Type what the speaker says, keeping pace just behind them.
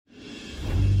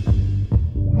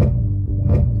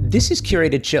This is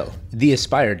Curated Chill, the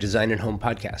Aspire Design and Home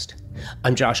podcast.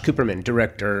 I'm Josh Cooperman,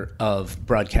 Director of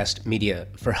Broadcast Media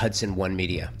for Hudson One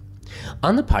Media.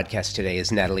 On the podcast today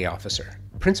is Natalie Officer,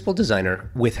 Principal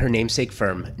Designer with her namesake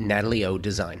firm, Natalie O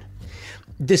Design.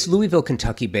 This Louisville,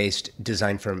 Kentucky-based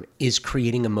design firm is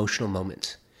creating emotional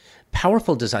moments,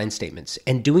 powerful design statements,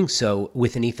 and doing so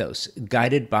with an ethos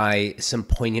guided by some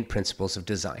poignant principles of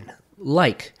design,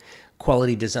 like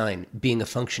quality design being a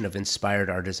function of inspired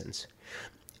artisans,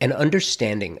 an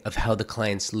understanding of how the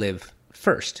clients live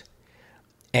first,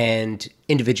 and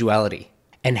individuality,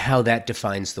 and how that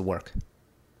defines the work.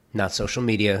 Not social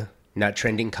media, not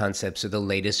trending concepts or the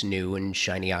latest new and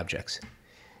shiny objects.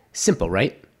 Simple,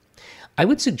 right? I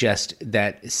would suggest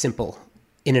that simple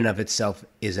in and of itself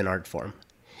is an art form.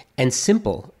 And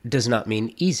simple does not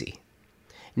mean easy.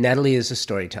 Natalie is a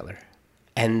storyteller,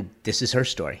 and this is her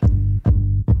story.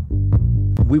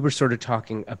 We were sort of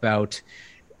talking about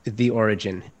the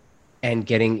origin and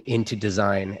getting into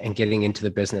design and getting into the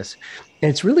business.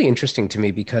 And it's really interesting to me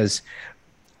because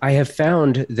I have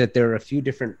found that there are a few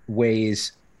different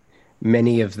ways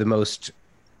many of the most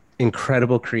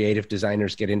incredible creative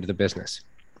designers get into the business.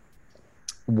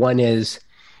 One is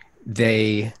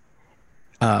they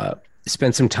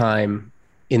spend some time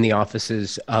in the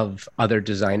offices of other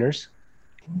designers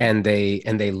and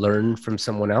they learn from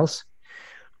someone else.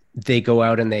 They go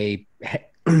out and they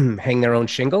hang their own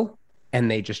shingle and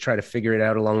they just try to figure it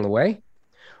out along the way,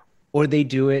 or they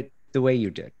do it the way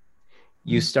you did.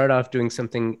 You start off doing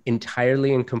something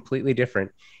entirely and completely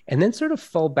different and then sort of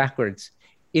fall backwards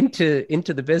into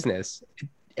the business.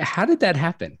 How did that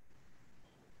happen?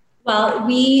 Well,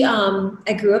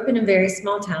 I grew up in a very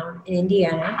small town in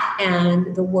Indiana,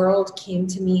 and the world came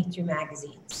to me through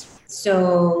magazines.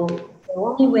 So the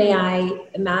only way I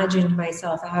imagined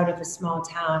myself out of a small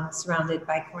town surrounded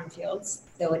by cornfields,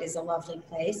 though it is a lovely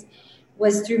place,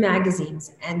 was through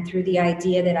magazines and through the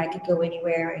idea that I could go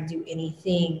anywhere and do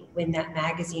anything when that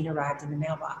magazine arrived in the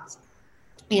mailbox.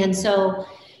 And so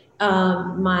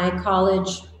I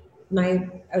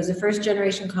was a first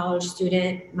generation college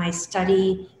student. My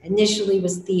study initially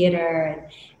was theater,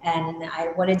 and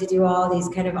I wanted to do all these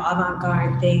kind of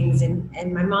avant-garde things.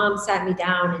 And my mom sat me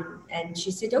down and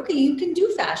she said, okay, you can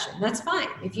do fashion. That's fine.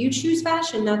 If you choose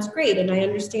fashion, that's great. And I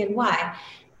understand why.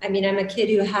 I mean, I'm a kid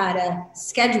who had a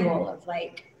schedule of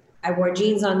I wore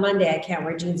jeans on Monday. I can't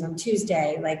wear jeans on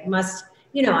Tuesday.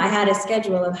 I had a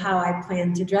schedule of how I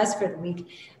planned to dress for the week.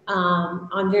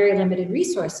 On very limited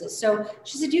resources. So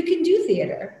she said, you can do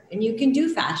theater and you can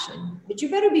do fashion, but you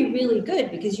better be really good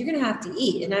because you're going to have to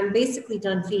eat. And I'm basically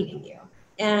done feeding you.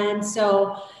 And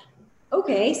so,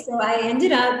 so I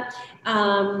ended up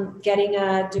getting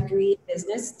a degree in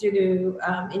business through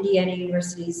Indiana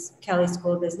University's Kelley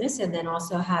School of Business, and then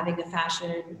also having a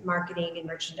fashion marketing and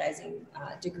merchandising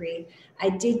degree. I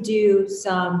did do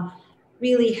some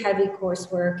really heavy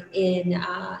coursework in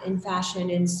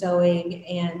fashion and sewing,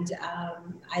 and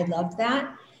I loved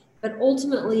that. But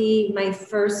ultimately, my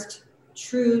first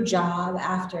true job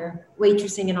after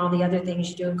waitressing and all the other things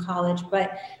you do in college,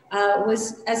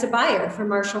 was as a buyer for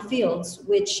Marshall Fields,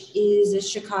 which is a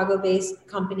Chicago-based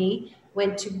company.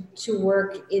 Went to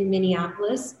work in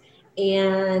Minneapolis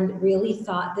and really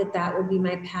thought that would be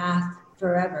my path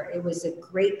forever. It was a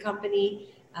great company.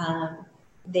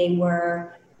 They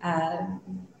were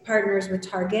partners with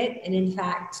Target. And in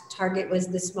fact, Target was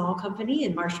the small company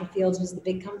and Marshall Fields was the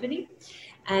big company.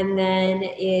 And then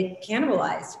it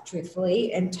cannibalized,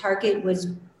 truthfully. And Target was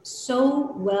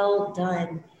so well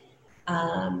done.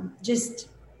 Just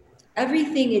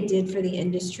everything it did for the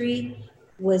industry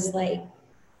was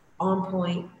on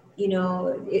point.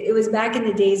 It was back in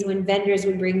the days when vendors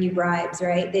would bring you bribes,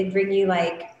 right? They'd bring you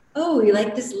oh, you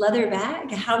like this leather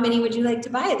bag? How many would you like to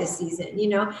buy this season?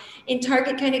 And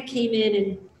Target kind of came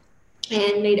in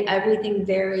and made everything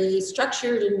very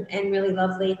structured and really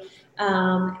lovely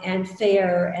and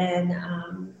fair,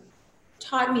 and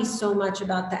taught me so much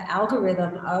about the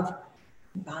algorithm of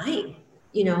buying,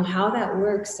 how that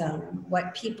works,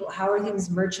 how are things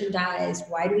merchandised?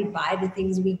 Why do we buy the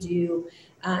things we do?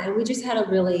 And we just had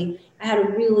I had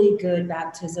a really good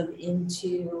baptism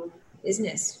into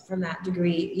business from that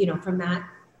degree, from that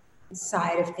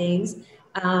side of things.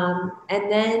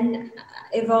 And then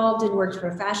evolved and worked for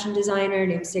a fashion designer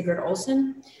named Sigrid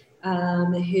Olsen,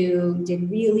 who did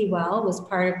really well, was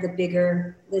part of the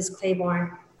bigger Liz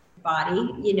Claiborne body,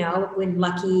 when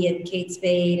Lucky and Kate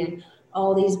Spade and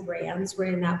all these brands were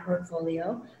in that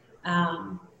portfolio.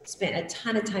 Spent a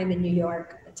ton of time in New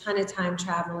York, a ton of time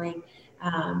traveling.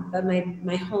 But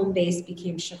my home base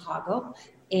became Chicago.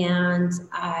 And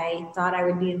I thought I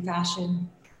would be in fashion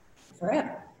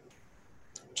forever,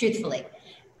 truthfully.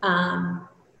 I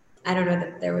don't know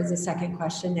that there was a second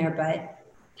question there, but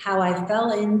how I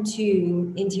fell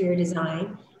into interior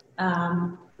design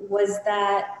was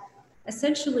that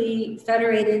essentially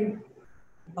Federated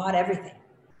bought everything.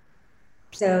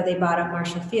 So they bought up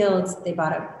Marshall Fields, they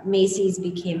bought up Macy's,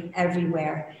 became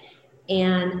everywhere.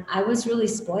 And I was really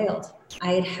spoiled.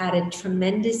 I had had a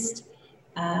tremendous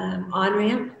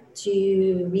on-ramp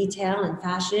to retail and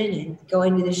fashion and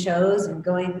going to the shows and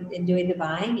going and doing the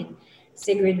buying. And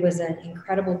Sigrid was an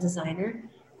incredible designer.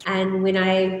 And when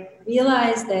I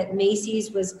realized that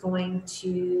Macy's was we're going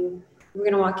to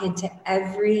walk into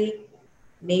every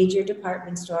major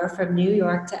department store from New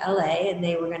York to LA, and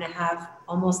they were going to have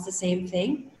almost the same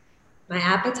thing. My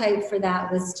appetite for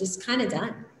that was just kind of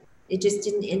done. It just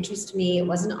didn't interest me. It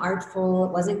wasn't artful.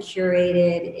 It wasn't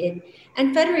curated.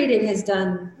 And Federated has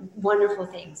done wonderful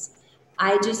things.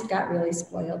 I just got really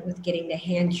spoiled with getting to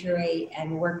hand curate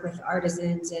and work with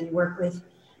artisans and work with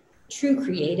true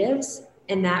creatives.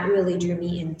 And that really drew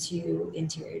me into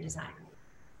interior design.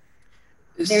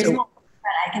 There's more,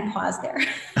 but I can pause there.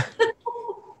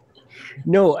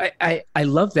 No, I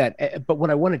love that. But what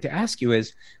I wanted to ask you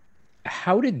is,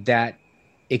 how did that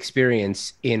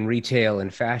experience in retail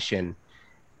and fashion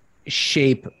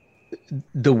shape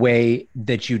the way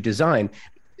that you design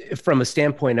from a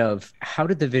standpoint of how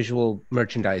did the visual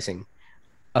merchandising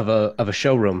of a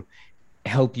showroom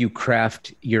help you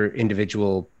craft your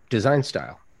individual design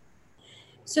style?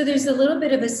 So there's a little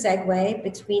bit of a segue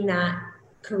between that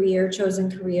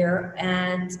chosen career,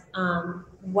 and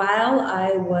while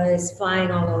I was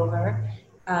flying all over,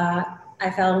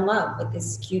 I fell in love with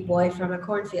this cute boy from a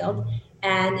cornfield,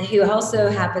 and who also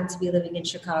happened to be living in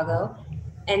Chicago.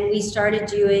 And we started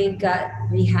doing gut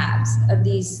rehabs of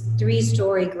these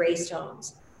 3-story gray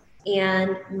stones.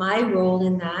 And my role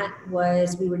in that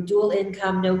was we were dual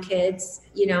income, no kids.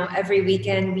 Every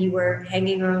weekend we were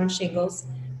hanging our own shingles.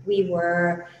 We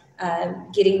were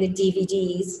getting the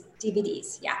DVDs,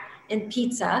 yeah, and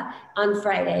pizza on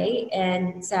Friday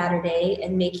and Saturday,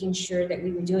 and making sure that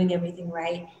we were doing everything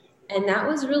right. And that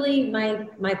was really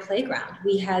my playground.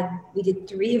 We did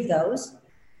 3 of those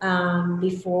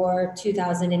before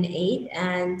 2008,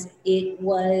 and it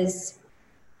was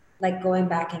like going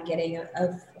back and getting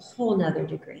a whole nother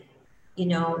degree.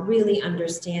 Really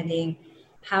understanding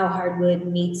how hardwood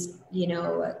meets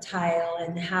a tile,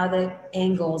 and how the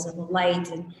angles and the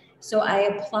light. And so I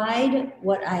applied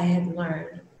what I had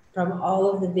learned from all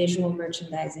of the visual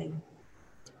merchandising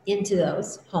into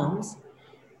those homes,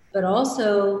 but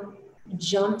also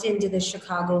jumped into the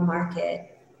Chicago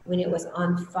market when it was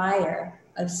on fire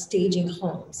of staging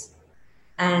homes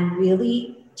and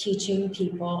really teaching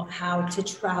people how to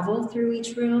travel through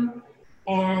each room.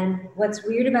 And what's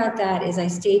weird about that is I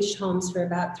staged homes for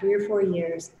about 3 or 4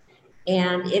 years.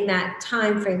 And in that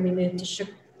time frame, we moved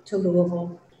to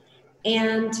Louisville.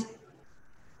 And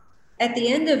at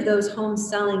the end of those homes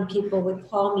selling, people would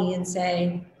call me and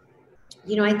say,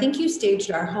 I think you staged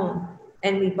our home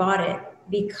and we bought it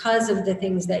because of the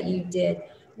things that you did.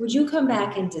 Would you come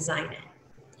back and design it?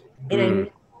 And I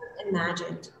never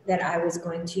imagined that I was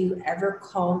going to ever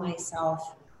call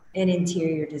myself an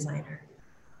interior designer.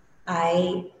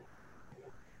 In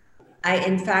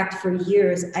fact, for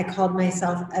years, I called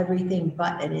myself everything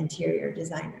but an interior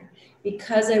designer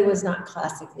because I was not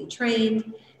classically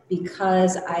trained,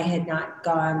 because I had not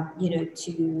gone,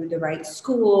 to the right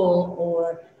school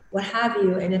or what have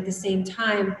you. And at the same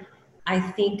time, I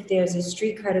think there's a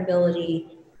street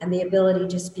credibility and the ability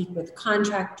to speak with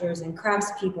contractors and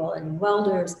craftspeople and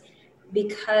welders,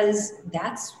 because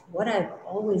that's what I've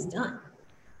always done.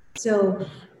 So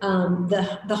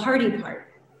the hardy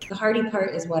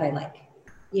part is what I like.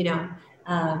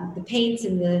 The paints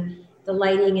and the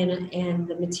lighting and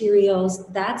the materials,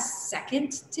 that's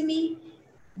second to me.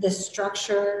 The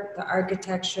structure, the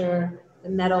architecture, the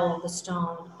metal, the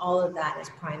stone, all of that is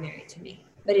primary to me.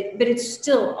 But it's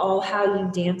still all how you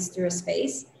dance through a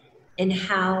space and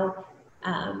how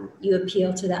you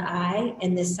appeal to the eye,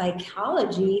 and the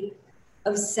psychology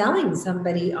of selling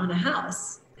somebody on a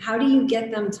house. How do you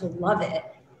get them to love it?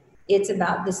 It's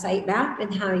about the site map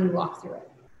and how you walk through it.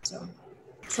 So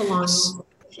it's a long,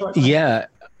 short time. Yeah.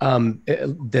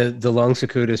 The long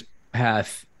circuitous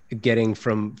path getting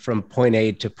from point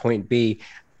A to point B.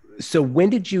 So when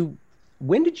did you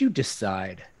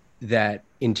decide that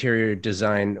interior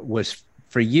design was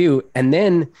for you? And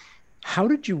then how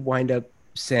did you wind up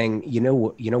saying, you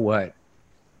know what,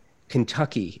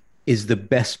 Kentucky is the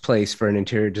best place for an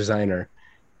interior designer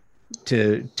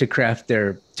to craft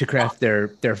their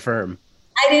firm?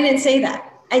 I didn't say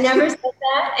that. I never said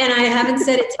that, and I haven't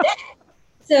said it today.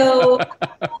 So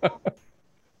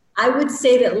I would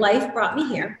say that life brought me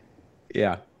here.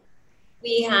 Yeah.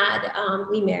 We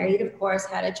married, of course,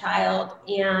 had a child,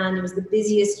 and it was the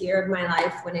busiest year of my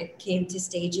life when it came to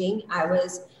staging. I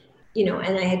was,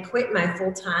 and I had quit my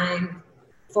full-time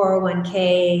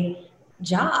 401k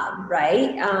job,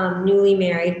 right? Newly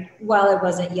married. While I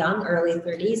wasn't young, early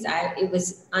 30s, it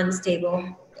was unstable.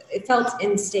 It felt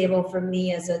unstable for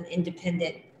me as an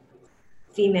independent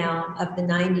female of the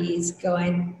 90s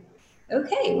going,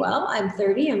 okay, well, I'm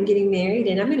 30, I'm getting married,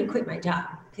 and I'm going to quit my job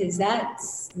because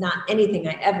that's not anything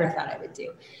I ever thought I would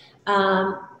do.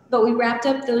 But we wrapped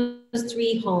up those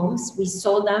 3 homes. We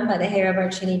sold them by the hair of our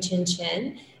chinny chin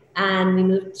chin, and we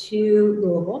moved to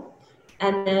Louisville.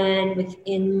 And then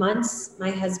within months, my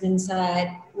husband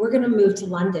said, we're going to move to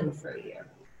London for a year.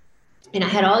 And I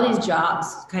had all these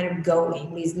jobs kind of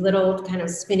going, these little kind of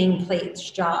spinning plates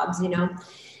jobs,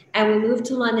 And we moved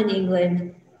to London,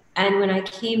 England. And when I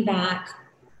came back,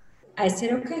 I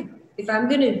said, okay, if I'm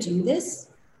going to do this,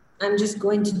 I'm just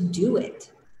going to do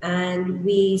it. And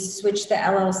we switched the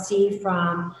LLC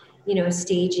from,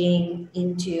 staging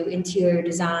into interior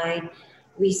design.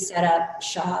 We set up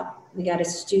shop. We got a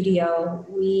studio.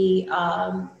 We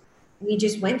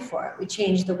just went for it. We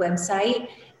changed the website.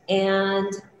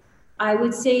 And I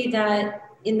would say that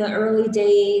in the early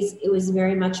days, it was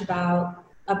very much about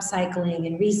upcycling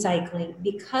and recycling.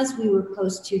 Because we were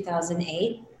post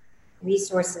 2008,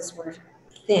 resources were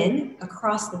thin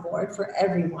across the board for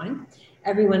everyone.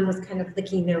 Everyone was kind of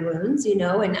licking their wounds, and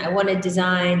I want to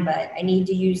design, but I need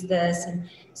to use this. And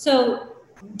so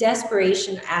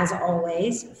desperation, as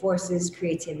always, forces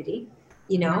creativity,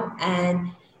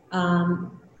 and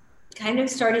kind of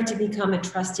started to become a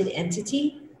trusted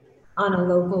entity on a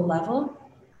local level.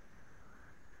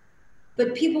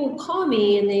 But people would call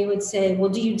me and they would say, well,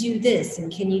 do you do this?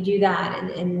 And can you do that?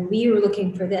 And we were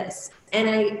looking for this. And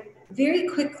I very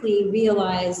quickly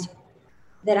realized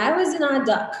that I was an odd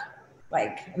duck.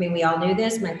 We all knew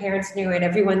this. My parents knew it.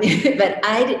 Everyone knew it. But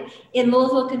in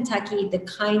Louisville, Kentucky, the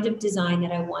kind of design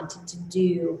that I wanted to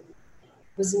do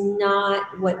was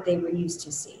not what they were used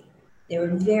to seeing. They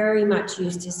were very much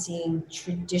used to seeing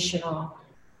traditional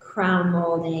crown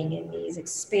molding and these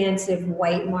expansive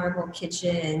white marble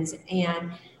kitchens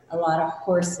and a lot of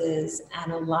horses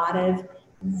and a lot of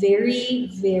very,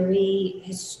 very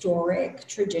historic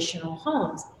traditional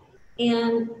homes.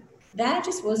 And that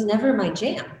just was never my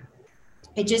jam.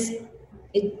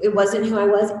 It wasn't who I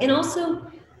was. And also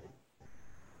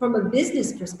from a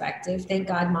business perspective, thank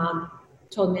God Mom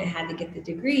told me I had to get the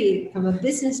degree. From a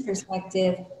business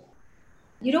perspective,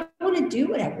 you don't want to do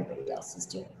what everybody else is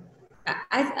doing.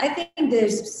 I think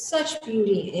there's such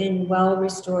beauty in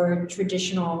well-restored,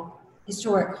 traditional,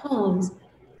 historic homes,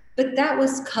 but that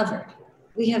was covered.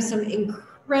 We have some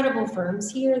incredible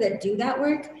firms here that do that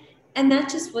work, and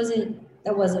that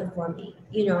wasn't for me,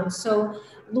 So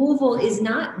Louisville is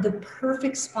not the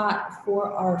perfect spot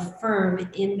for our firm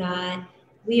in that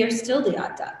we are still the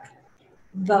odd duck.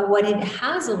 But what it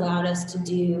has allowed us to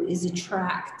do is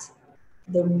attract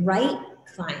the right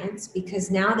clients, because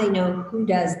now they know who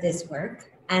does this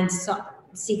work and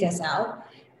seek us out.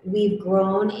 We've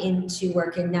grown into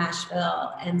work in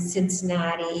Nashville and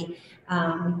Cincinnati.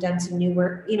 We've done some new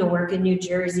work, work in New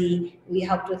Jersey. We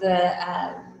helped with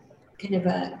a kind of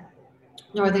a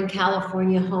Northern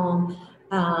California home.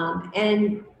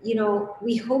 And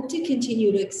we hope to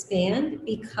continue to expand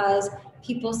because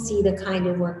people see the kind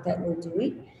of work that we're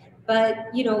doing. But,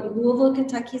 Louisville,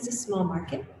 Kentucky is a small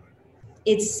market.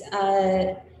 It's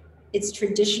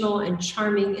traditional and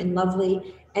charming and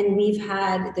lovely. And we've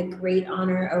had the great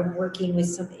honor of working with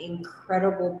some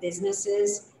incredible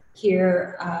businesses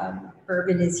here.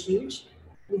 Urban is huge.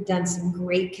 We've done some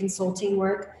great consulting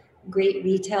work, great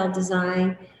retail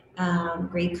design,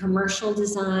 great commercial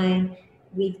design.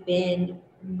 We've been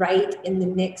right in the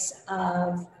mix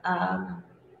of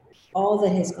all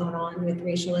that has gone on with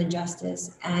racial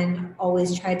injustice and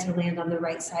always tried to land on the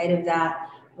right side of that,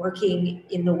 working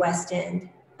in the West End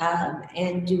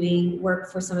and doing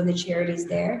work for some of the charities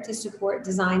there to support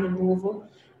design in Louisville.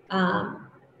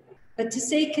 But to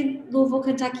say Louisville,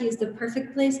 Kentucky is the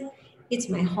perfect place, it's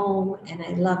my home and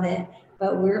I love it,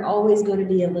 but we're always going to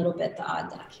be a little bit the odd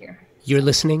duck here. You're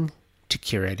listening to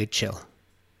Curated Chill.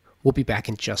 We'll be back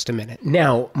in just a minute.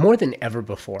 Now, more than ever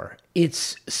before,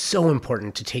 it's so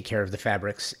important to take care of the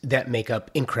fabrics that make up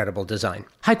incredible design.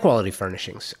 High-quality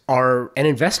furnishings are an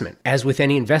investment. As with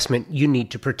any investment, you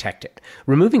need to protect it.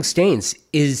 Removing stains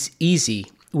is easy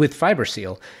with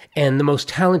FiberSeal, and the most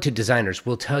talented designers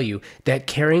will tell you that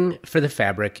caring for the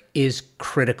fabric is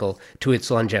critical to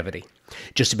its longevity.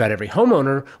 Just about every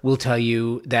homeowner will tell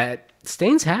you that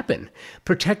Stains happen.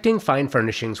 Protecting fine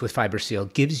furnishings with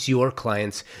FiberSeal gives your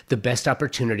clients the best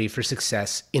opportunity for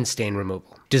success in stain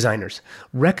removal. Designers,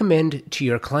 recommend to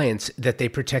your clients that they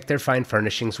protect their fine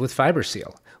furnishings with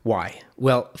FiberSeal. Why?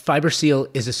 Well, FiberSeal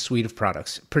is a suite of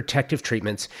products, protective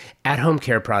treatments, at-home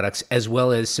care products, as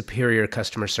well as superior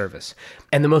customer service.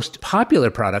 And the most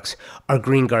popular products are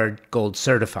GreenGuard Gold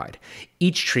certified.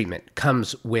 Each treatment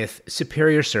comes with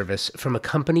superior service from a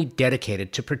company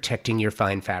dedicated to protecting your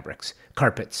fine fabrics,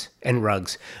 carpets, and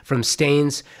rugs from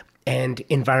stains and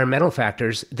environmental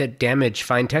factors that damage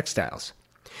fine textiles.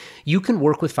 You can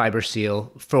work with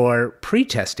FiberSeal for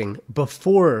pre-testing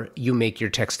before you make your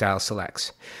textile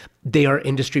selects. They are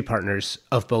industry partners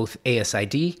of both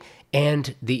ASID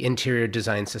and the Interior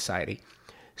Design Society.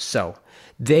 So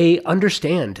they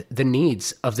understand the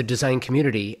needs of the design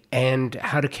community and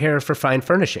how to care for fine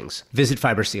furnishings. Visit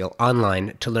FiberSeal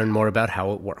online to learn more about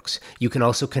how it works. You can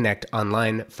also connect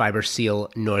online,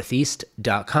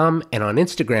 fibersealnortheast.com, and on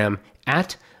Instagram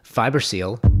at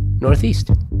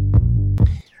FiberSealNortheast.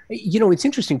 It's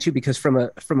interesting too, because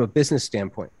from a business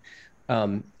standpoint,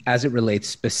 as it relates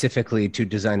specifically to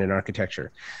design and architecture,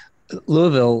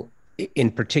 Louisville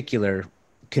in particular,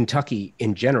 Kentucky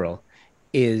in general,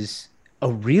 is a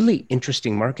really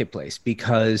interesting marketplace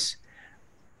because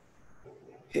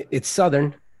it's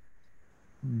Southern,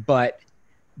 but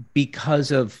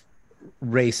because of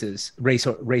racehorses,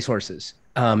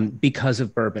 because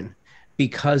of bourbon,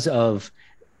 because of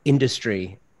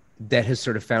industry that has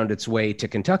sort of found its way to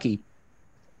Kentucky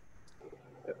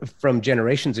from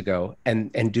generations ago,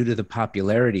 and due to the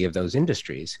popularity of those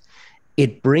industries,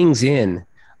 it brings in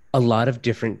a lot of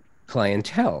different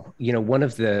clientele. One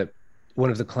of the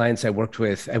clients I worked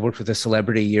with a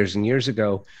celebrity years and years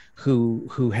ago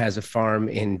who has a farm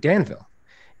in Danville.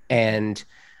 And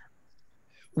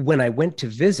when I went to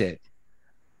visit,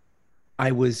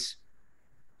 I was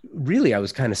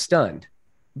kind of stunned.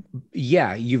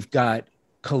 Yeah, you've got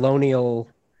colonial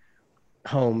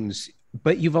homes,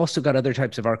 but you've also got other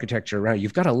types of architecture around.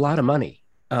 You've got a lot of money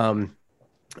along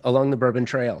the Bourbon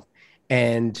Trail,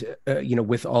 and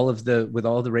with all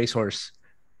the racehorse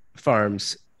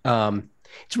farms.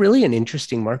 It's really an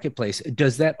interesting marketplace.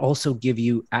 Does that also give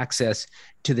you access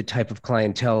to the type of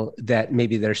clientele that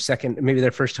maybe their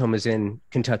first home is in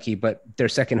Kentucky, but their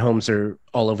second homes are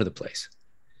all over the place?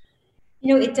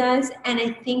 It does. And I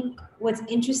think what's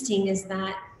interesting is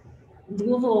that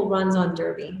Louisville runs on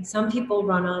Derby. Some people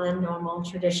run on a normal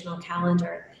traditional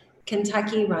calendar.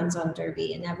 Kentucky runs on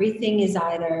Derby, and everything is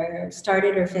either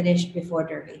started or finished before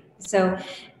Derby. So,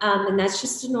 and that's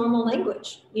just a normal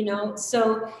language,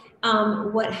 So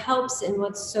what helps and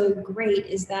what's so great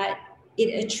is that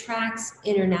it attracts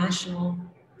international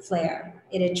flair.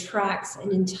 It attracts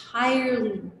an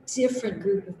entirely different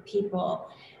group of people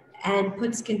and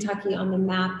puts Kentucky on the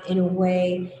map in a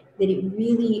way that it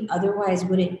really otherwise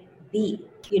wouldn't be.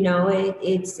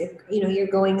 It's you're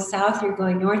going south, you're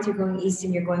going north, you're going east,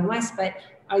 and you're going west, but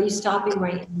are you stopping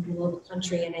right in the middle of the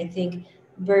country? And I think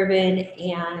bourbon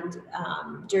and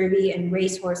Derby and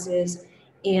racehorses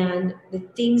and the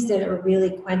things that are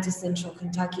really quintessential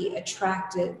Kentucky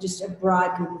attract just a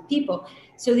broad group of people.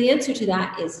 So the answer to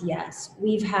that is yes.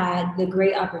 We've had the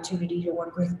great opportunity to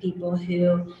work with people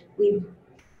who we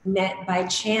met by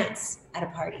chance at a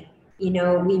party.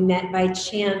 We met by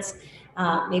chance,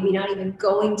 maybe not even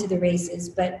going to the races,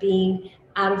 but being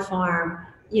at a farm,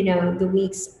 the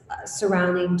weeks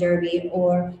surrounding Derby,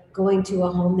 or going to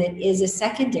a home that is a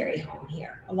secondary home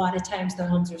here. A lot of times the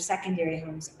homes are secondary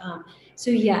homes. So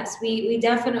yes, we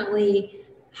definitely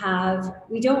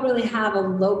we don't really have a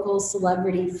local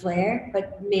celebrity flair,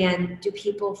 but man, do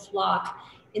people flock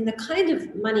in the kind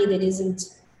of money that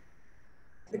isn't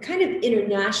the kind of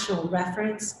international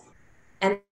reference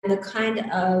and the kind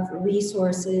of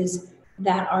resources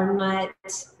that are not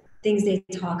things they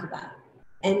talk about.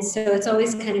 And so it's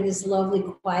always kind of this lovely,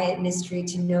 quiet mystery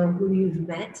to know who you've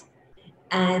met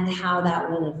and how that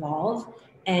will evolve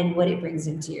and what it brings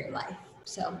into your life.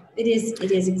 So it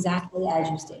is exactly as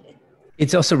you stated.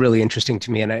 It's also really interesting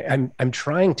to me, and I'm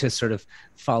trying to sort of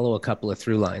follow a couple of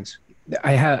through lines.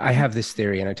 I have this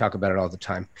theory, and I talk about it all the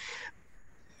time.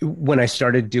 When I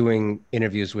started doing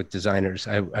interviews with designers,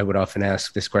 I would often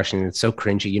ask this question. It's so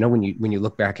cringy, when you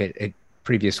look back at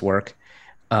previous work.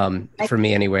 For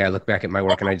me anyway, I look back at my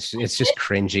work and it's just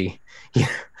cringy.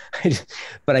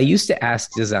 But I used to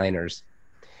ask designers,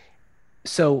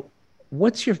 so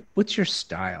what's your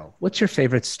style? What's your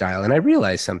favorite style? And I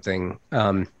realized something.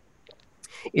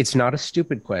 It's not a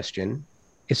stupid question.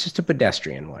 It's just a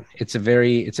pedestrian one. It's a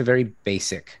very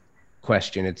basic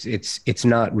question. It's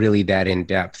not really that in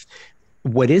depth.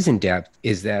 What is in depth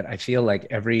is that I feel like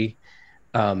every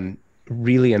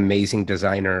really amazing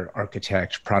designer,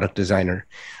 architect, product designer,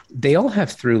 they all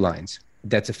have through lines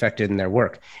that's affected in their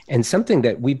work. And something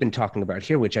that we've been talking about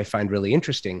here, which I find really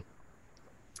interesting,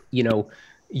 you know,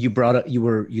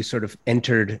 you sort of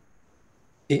entered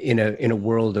in a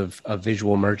world of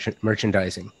visual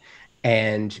merchandising,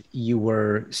 and you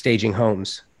were staging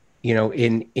homes,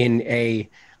 in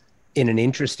an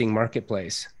interesting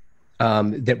marketplace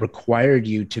that required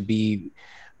you to be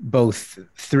both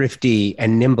thrifty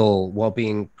and nimble while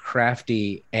being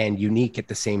crafty and unique at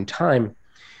the same time.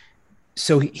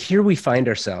 So here we find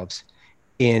ourselves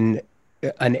in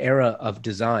an era of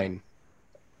design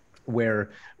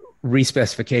where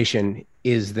respecification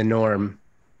is the norm,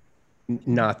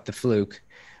 not the fluke,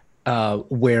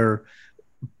 where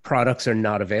products are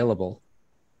not available.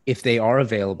 If they are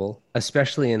available,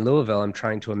 especially in Louisville, I'm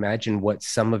trying to imagine what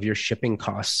some of your shipping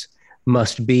costs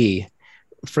must be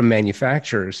from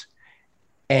manufacturers.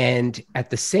 And at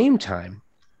the same time,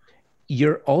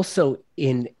 you're also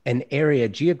in an area,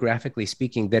 geographically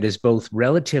speaking, that is both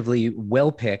relatively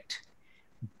well picked,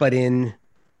 but in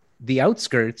the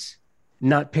outskirts,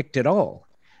 not picked at all.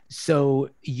 So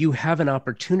you have an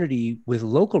opportunity with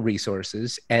local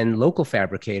resources and local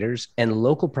fabricators and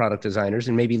local product designers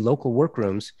and maybe local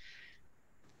workrooms,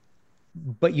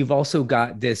 but you've also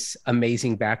got this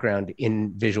amazing background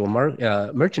in visual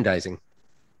merchandising.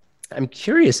 I'm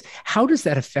curious, how does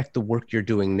that affect the work you're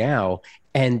doing now?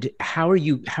 And how are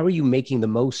you making the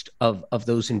most of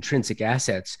those intrinsic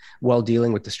assets while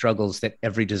dealing with the struggles that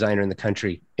every designer in the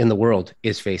country, in the world,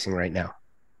 is facing right now?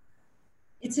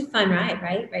 It's a fun ride,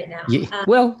 right? Right now. Yeah.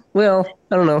 Well,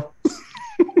 I don't know.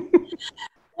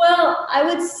 Well, I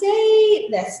would say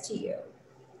this to you.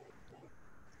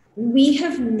 We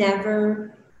have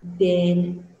never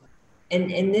been,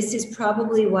 and this is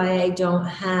probably why I don't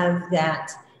have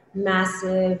that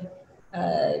massive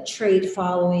trade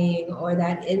following or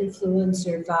that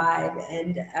influencer vibe.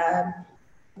 And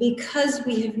because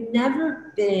we have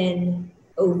never been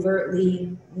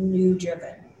overtly new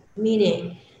driven,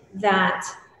 meaning that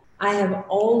I have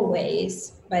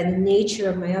always, by the nature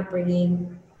of my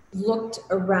upbringing, looked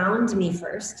around me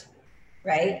first,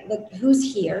 right? Look,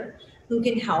 who's here, who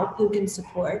can help, who can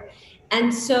support.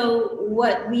 And so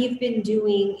what we've been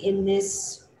doing in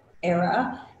this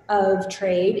era of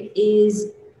trade is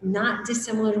not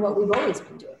dissimilar to what we've always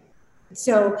been doing.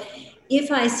 So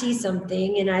if I see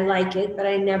something and I like it, but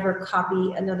I never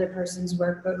copy another person's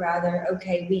work, but rather,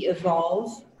 okay, we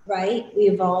evolve, right? We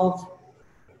evolve,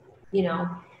 you know,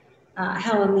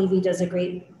 Helen Levy does a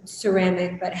great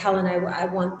ceramic, but Helen, I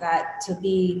want that to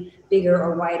be bigger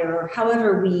or wider, or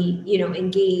however we,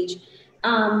 engage.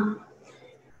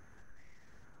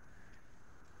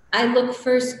 I look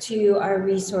first to our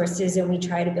resources and we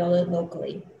try to build it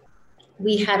locally.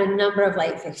 We had a number of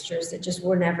light fixtures that just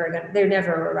they're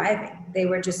never arriving. They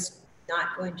were just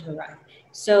not going to arrive.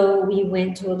 So we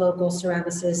went to a local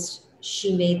ceramicist.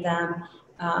 She made them.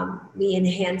 We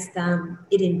enhanced them.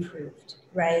 It improved,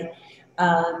 right?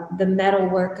 The metal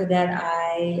work that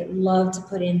I love to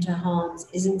put into homes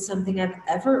isn't something I've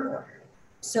ever ordered.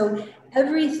 So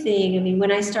everything, I mean,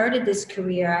 when I started this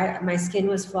career, my skin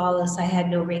was flawless. I had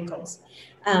no wrinkles,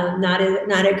 not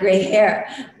a gray hair,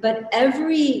 but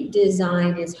every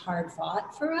design is hard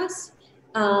fought for us.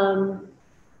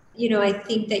 I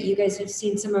think that you guys have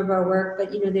seen some of our work,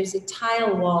 but there's a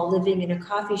tile wall living in a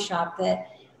coffee shop that,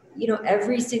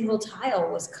 every single tile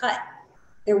was cut.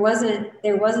 There wasn't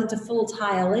a full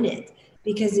tile in it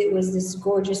because it was this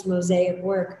gorgeous mosaic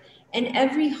work. And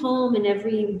every home and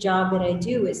every job that I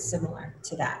do is similar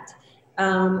to that.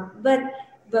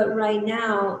 But right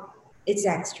now it's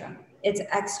extra. It's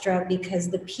extra because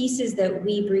the pieces that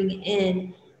we bring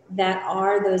in that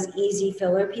are those easy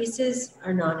filler pieces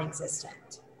are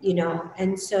non-existent,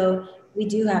 and so we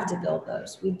do have to build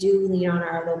those. We do lean on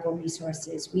our local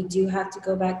resources. We do have to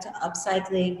go back to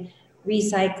upcycling,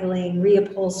 recycling,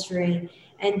 reupholstering,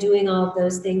 and doing all of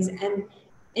those things. And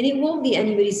it won't be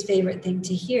anybody's favorite thing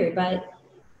to hear, but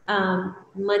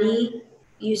money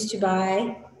used to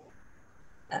buy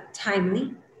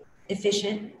timely,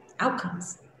 efficient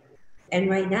outcomes. And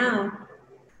right now,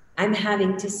 I'm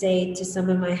having to say to some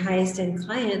of my highest end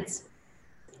clients,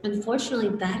 unfortunately,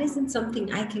 that isn't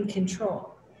something I can control.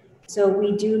 So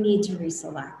we do need to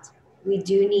reselect. We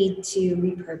do need to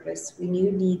repurpose. We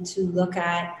need to look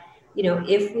at,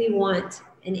 if we want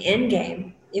an end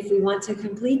game, if we want to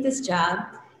complete this job,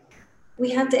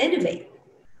 we have to innovate.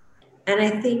 And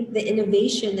I think the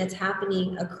innovation that's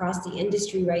happening across the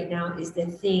industry right now is the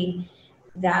thing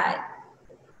that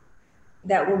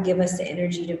will give us the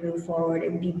energy to move forward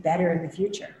and be better in the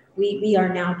future. We are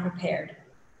now prepared.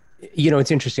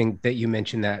 It's interesting that you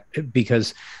mentioned that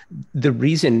because the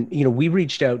reason, we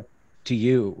reached out to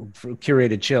you for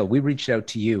Curated Chill. We reached out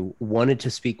to you, wanted to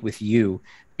speak with you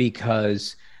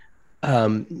because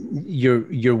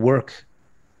your work,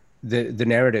 the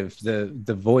narrative,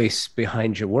 the voice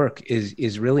behind your work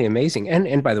is really amazing.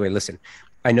 And by the way, listen,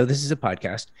 I know this is a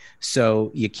podcast,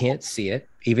 so you can't see it.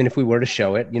 Even if we were to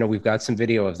show it, we've got some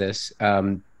video of this,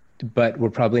 but we're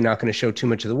probably not going to show too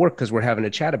much of the work because we're having a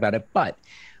chat about it. But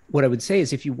what I would say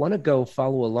is, if you want to go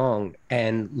follow along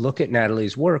and look at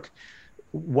Natalie's work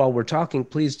while we're talking,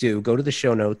 please do go to the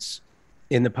show notes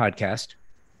in the podcast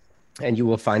and you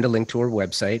will find a link to her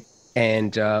website.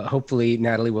 And hopefully,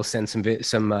 Natalie will send some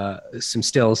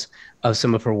stills of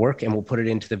some of her work, and we'll put it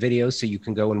into the videos so you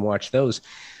can go and watch those.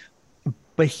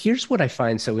 But here's what I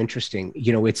find so interesting.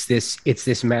 It's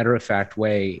this matter of fact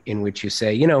way in which you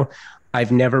say,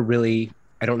 I've never really,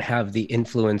 I don't have the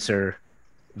influencer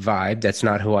vibe. That's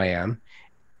not who I am.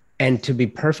 And to be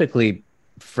perfectly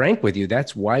frank with you,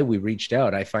 that's why we reached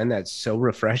out. I find that so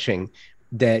refreshing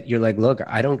that you're like, look,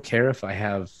 I don't care if I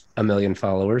have a million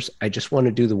followers. I just want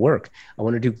to do the work. I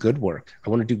want to do good work. I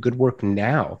want to do good work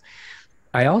now.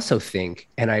 I also think,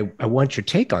 and I want your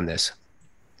take on this.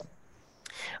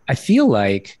 I feel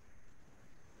like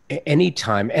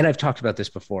anytime, and I've talked about this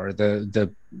before, the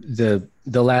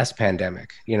last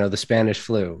pandemic, the Spanish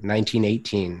flu,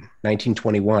 1918,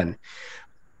 1921,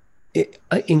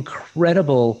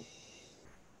 incredible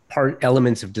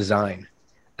elements of design,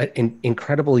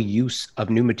 incredible use of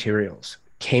new materials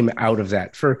came out of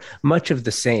that for much of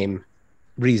the same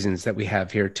reasons that we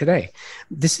have here today.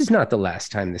 This is not the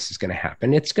last time this is going to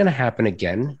happen. It's going to happen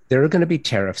again. There are going to be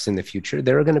tariffs in the future.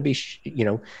 There are going to be,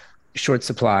 short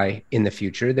supply in the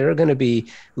future. There are going to be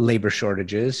labor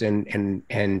shortages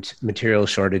and material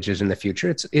shortages in the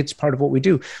future. It's part of what we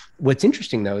do. What's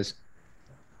interesting though is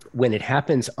when it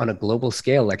happens on a global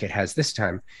scale, like it has this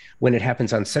time, when it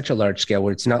happens on such a large scale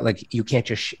where it's not like you can't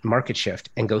just market shift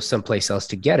and go someplace else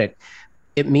to get it,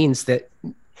 it means that,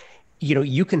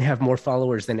 you can have more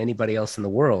followers than anybody else in the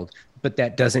world, but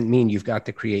that doesn't mean you've got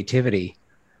the creativity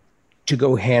to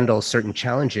go handle certain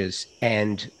challenges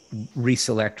and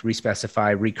reselect,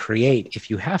 respecify, recreate if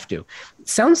you have to. It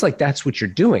sounds like that's what you're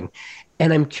doing.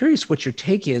 And I'm curious what your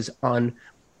take is on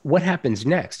what happens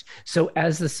next. So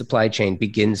as the supply chain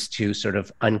begins to sort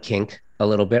of unkink a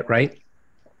little bit, right?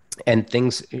 And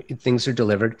things are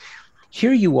delivered,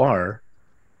 here you are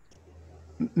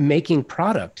making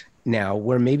product now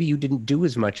where maybe you didn't do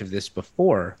as much of this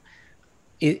before.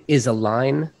 Is a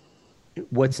line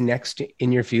what's next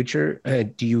in your future?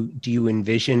 Do you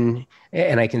envision,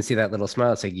 and I can see that little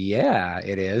smile, it's like, yeah,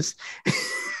 it is.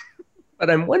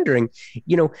 But I'm wondering,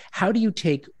 how do you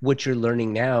take what you're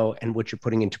learning now and what you're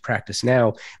putting into practice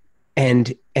now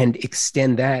and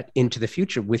extend that into the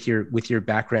future with your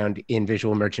background in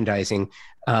visual merchandising,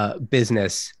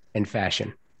 business and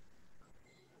fashion?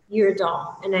 You're a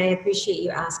doll, and I appreciate you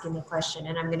asking the question.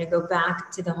 And I'm going to go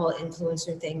back to the whole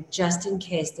influencer thing, just in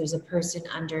case there's a person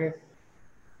under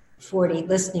 40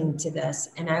 listening to this.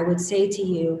 And I would say to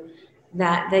you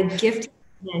that the gift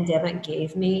the pandemic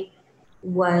gave me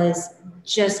was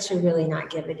just to really not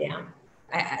give a damn.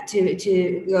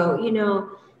 To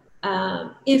go,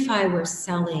 if I were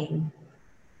selling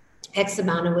X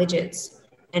amount of widgets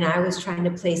and I was trying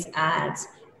to place ads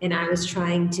and I was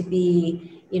trying to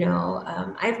be,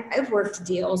 I've worked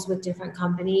deals with different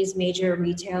companies, major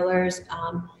retailers,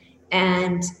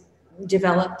 and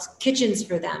developed kitchens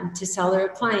for them to sell their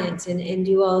clients and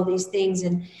do all these things.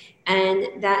 And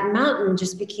that mountain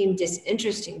just became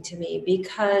disinteresting to me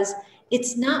because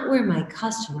it's not where my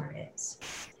customer is.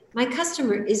 My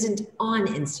customer isn't on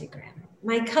Instagram.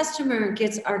 My customer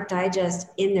gets Arc Digest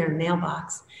in their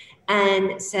mailbox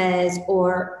and says,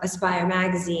 or Aspire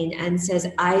magazine and says,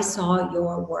 I saw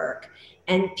your work.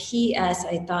 And P.S.,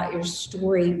 I thought your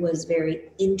story was very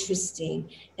interesting.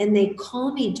 And they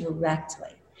call me directly.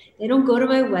 They don't go to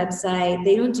my website.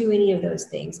 They don't do any of those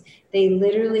things. They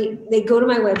go to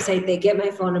my website, they get my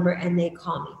phone number and they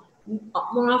call me.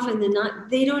 More often than not,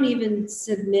 they don't even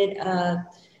submit an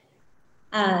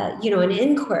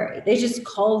inquiry. They just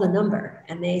call the number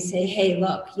and they say, hey,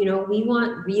 look, we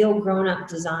want real grown-up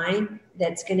design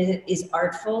is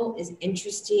artful, is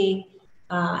interesting,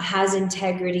 has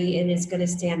integrity, and is going to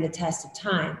stand the test of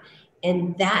time.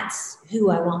 And that's who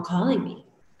I want calling me.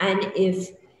 And if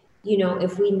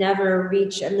we never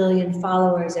reach 1 million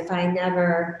followers, if I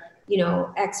never,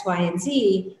 X, Y, and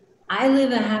Z, I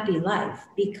live a happy life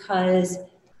because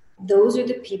those are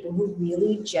the people who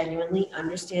really genuinely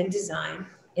understand design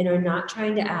and are not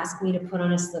trying to ask me to put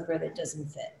on a slipper that doesn't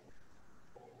fit.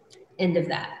 End of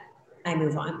that. I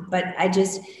move on. But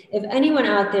if anyone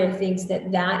out there thinks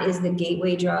that that is the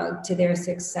gateway drug to their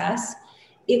success,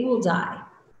 it will die.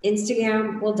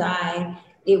 Instagram will die.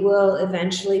 It will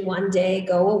eventually one day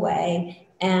go away.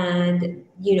 And,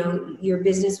 your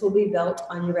business will be built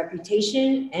on your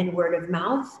reputation and word of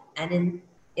mouth. And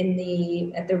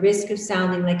at the risk of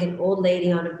sounding like an old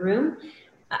lady on a broom,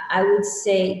 I would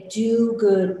say do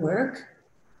good work.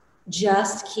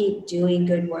 Just keep doing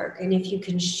good work. And if you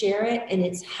can share it and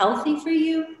it's healthy for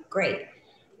you, great.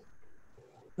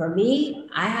 For me,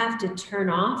 I have to turn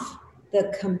off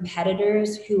the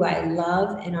competitors who I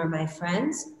love and are my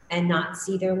friends and not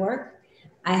see their work.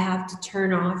 I have to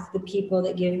turn off the people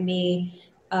that give me,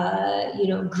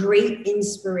 great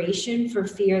inspiration for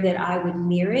fear that I would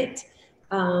mirror it.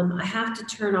 I have to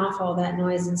turn off all that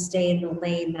noise and stay in the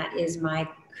lane that is my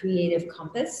creative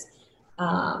compass.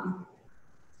 I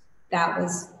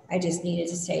just needed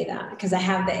to say that because I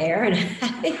have the air and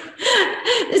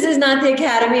this is not the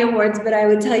Academy Awards, but I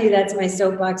would tell you that's my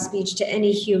soapbox speech to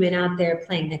any human out there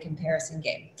playing the comparison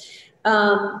game.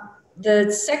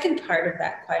 The second part of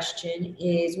that question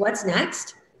is what's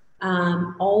next?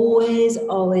 Always,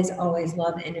 always, always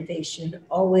love innovation,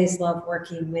 always love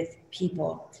working with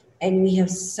people. And we have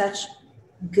such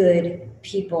good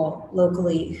people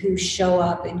locally who show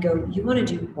up and go, you want to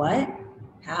do what?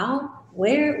 How?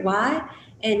 Where? Why?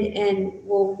 And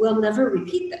we'll never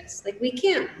repeat this. Like we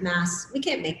can't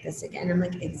make this again. I'm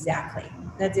like, exactly.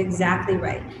 That's exactly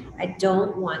right. I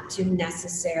don't want to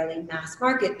necessarily mass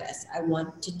market this. I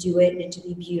want to do it and to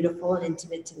be beautiful and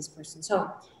intimate to this person's home.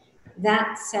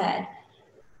 That said,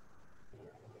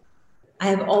 I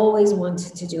have always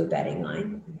wanted to do a bedding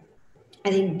line. I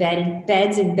think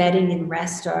beds and bedding and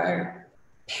rest are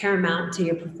paramount to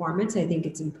your performance. I think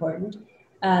it's important.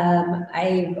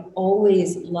 I've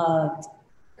always loved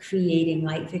creating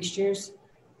light fixtures,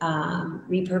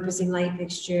 repurposing light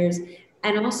fixtures,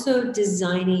 and also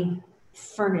designing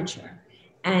furniture.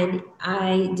 And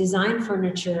I design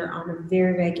furniture on a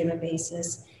very regular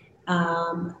basis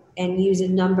and use a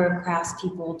number of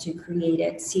craftspeople to create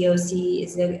it. COC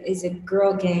is a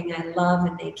girl gang I love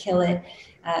and they kill it.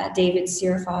 David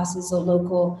Sirfos is a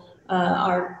local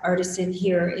artisan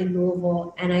here in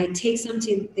Louisville, and I take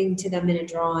something to them in a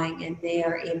drawing and they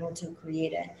are able to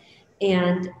create it.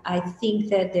 And I think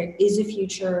that there is a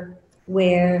future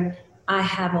where I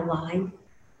have a line.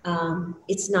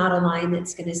 It's not a line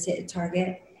that's going to sit at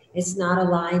Target. It's not a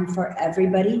line for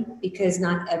everybody because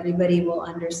not everybody will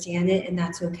understand it, and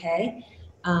that's okay.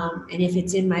 And if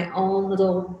it's in my own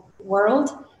little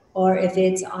world or if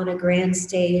it's on a grand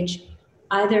stage,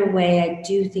 either way, I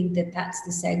do think that that's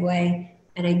the segue.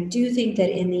 And I do think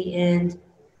that in the end,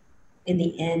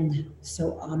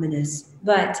 so ominous,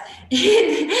 but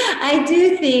I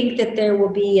do think that there will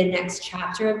be a next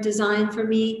chapter of design for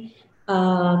me.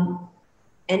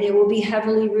 And it will be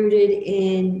heavily rooted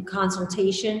in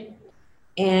consultation,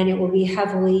 and it will be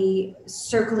heavily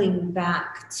circling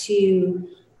back to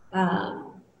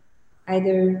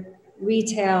either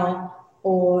retail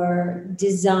or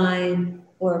design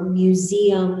or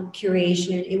museum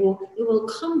curation. It will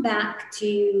come back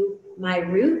to my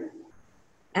root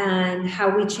and how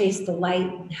we chase the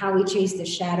light, how we chase the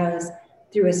shadows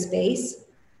through a space,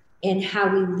 and how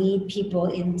we lead people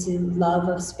into love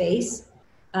of space.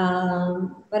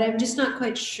 But I'm just not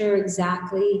quite sure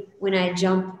exactly when I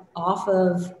jump off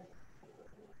of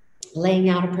laying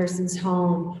out a person's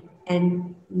home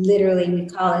and literally we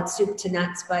call it soup to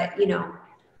nuts, but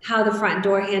how the front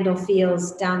door handle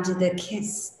feels down to the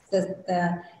kiss,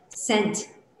 the scent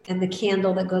and the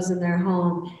candle that goes in their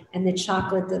home and the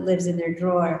chocolate that lives in their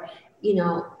drawer,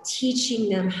 teaching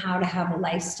them how to have a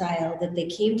lifestyle that they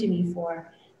came to me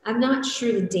for. I'm not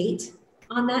sure the date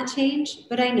on that change,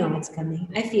 but I know it's coming.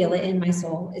 I feel it in my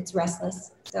soul. It's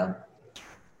restless. So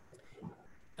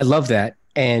I love that.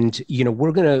 And,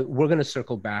 we're going to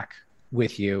circle back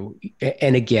with you.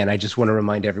 And again, I just want to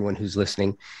remind everyone who's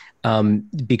listening,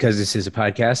 because this is a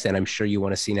podcast and I'm sure you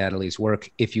want to see Natalie's work.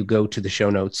 If you go to the show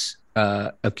notes,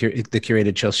 the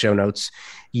Curated Chill show notes,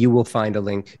 you will find a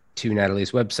link to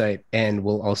Natalie's website, and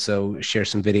we'll also share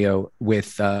some video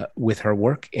with her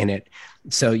work in it.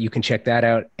 So you can check that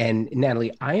out. And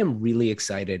Natalie, I am really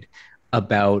excited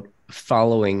about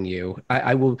following you.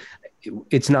 I will.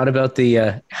 It's not about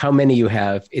the how many you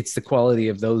have; it's the quality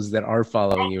of those that are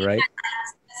following you, right?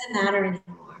 It doesn't matter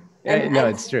anymore. No,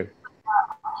 it's true.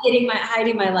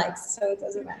 Hiding my likes, so it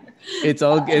doesn't matter. It's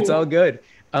all good.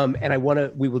 And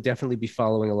we will definitely be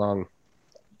following along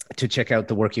to check out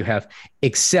the work you have,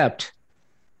 except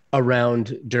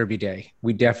around Derby Day.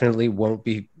 We definitely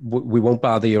won't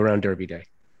bother you around Derby Day.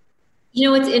 You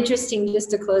know, what's interesting,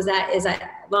 just to close that, is I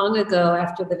long ago,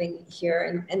 after living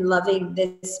here and loving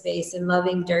this space and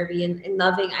loving Derby and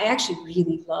loving, I actually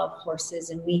really love horses.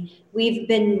 And we've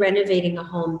been renovating a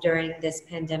home during this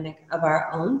pandemic of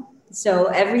our own. So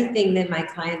everything that my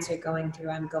clients are going through,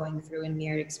 I'm going through in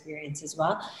mirrored experience as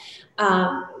well.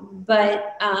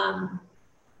 But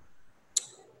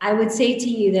I would say to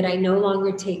you that I no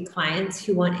longer take clients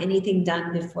who want anything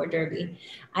done before Derby.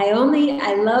 I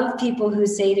love people who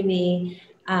say to me,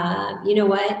 you know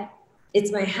what,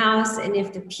 it's my house. And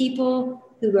if the people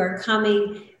who are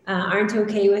coming aren't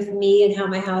okay with me and how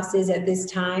my house is at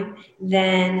this time,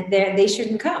 then they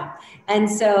shouldn't come. And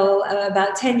so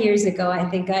about 10 years ago, I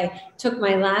think I took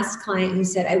my last client who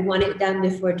said, I want it done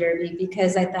before Derby,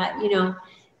 because I thought, you know,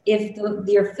 if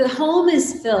your home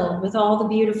is filled with all the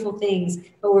beautiful things,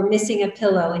 but we're missing a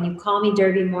pillow, and you call me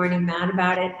Derby morning mad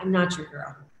about it, I'm not your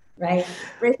girl, right?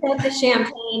 Break out the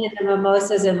champagne and the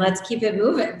mimosas and let's keep it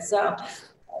moving. So,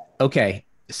 okay.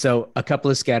 So a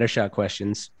couple of scattershot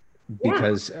questions,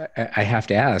 because I have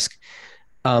to ask.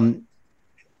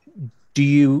 Do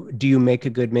you make a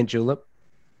good mint julep?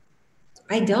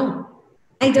 I don't.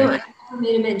 I never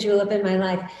made a mint julep in my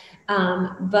life.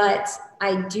 But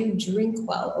I do drink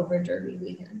well over Derby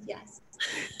weekend. Yes.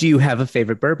 Do you have a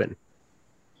favorite bourbon?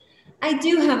 I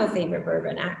do have a favorite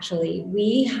bourbon, actually.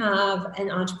 We have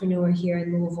an entrepreneur here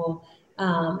in Louisville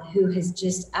who has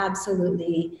just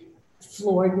absolutely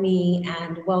floored me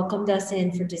and welcomed us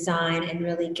in for design and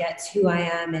really gets who I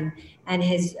am and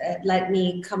has let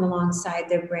me come alongside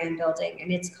their brand building.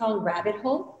 And it's called Rabbit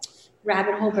Hole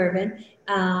Bourbon.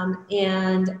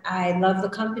 And I love the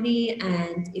company.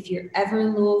 And if you're ever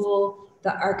in Louisville,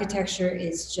 the architecture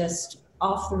is just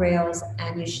off the rails,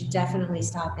 and you should definitely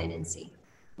stop in and see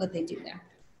what they do there.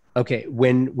 Okay.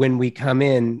 When we come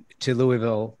in to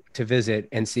Louisville to visit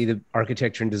and see the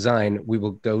architecture and design, we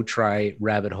will go try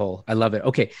Rabbit Hole. I love it.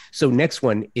 Okay. So next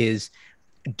one is,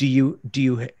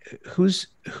 who's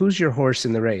your horse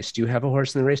in the race? Do you have a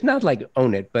horse in the race? Not like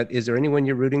own it, but is there anyone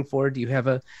you're rooting for? Do you have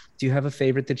a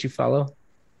favorite that you follow?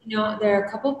 You know, there are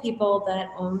a couple people that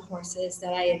own horses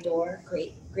that I adore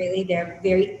greatly. They're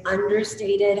very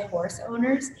understated horse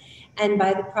owners. And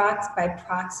by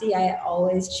proxy, I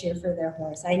always cheer for their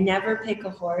horse. I never pick a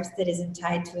horse that isn't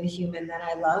tied to a human that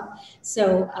I love.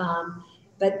 So,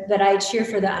 but I cheer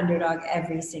for the underdog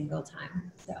every single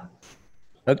time. So,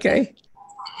 okay. That's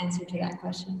my answer to that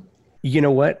question. You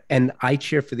know what? And I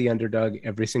cheer for the underdog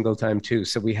every single time too.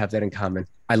 So we have that in common.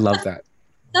 I love that.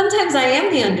 Sometimes I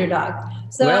am the underdog.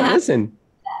 So well, listen.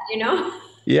 That, you know?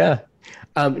 Yeah.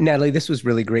 Natalie, this was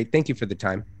really great. Thank you for the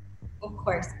time. Of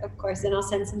course. And I'll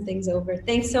send some things over.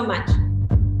 Thanks so much.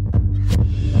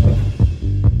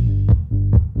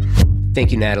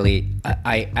 Thank you, Natalie.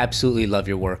 I absolutely love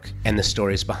your work and the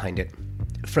stories behind it.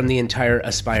 From the entire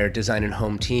Aspire Design and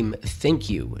Home team, thank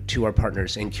you to our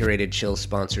partners and Curated Chill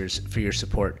sponsors for your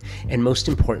support. And most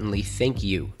importantly, thank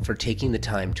you for taking the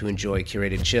time to enjoy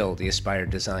Curated Chill, the Aspire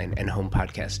Design and Home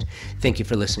podcast. Thank you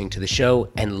for listening to the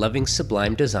show and loving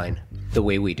sublime design the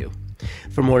way we do.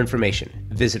 For more information,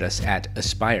 visit us at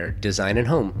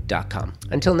aspiredesignandhome.com.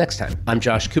 Until next time, I'm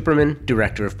Josh Cooperman,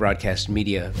 Director of Broadcast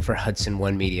Media for Hudson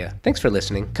One Media. Thanks for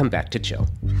listening. Come back to chill.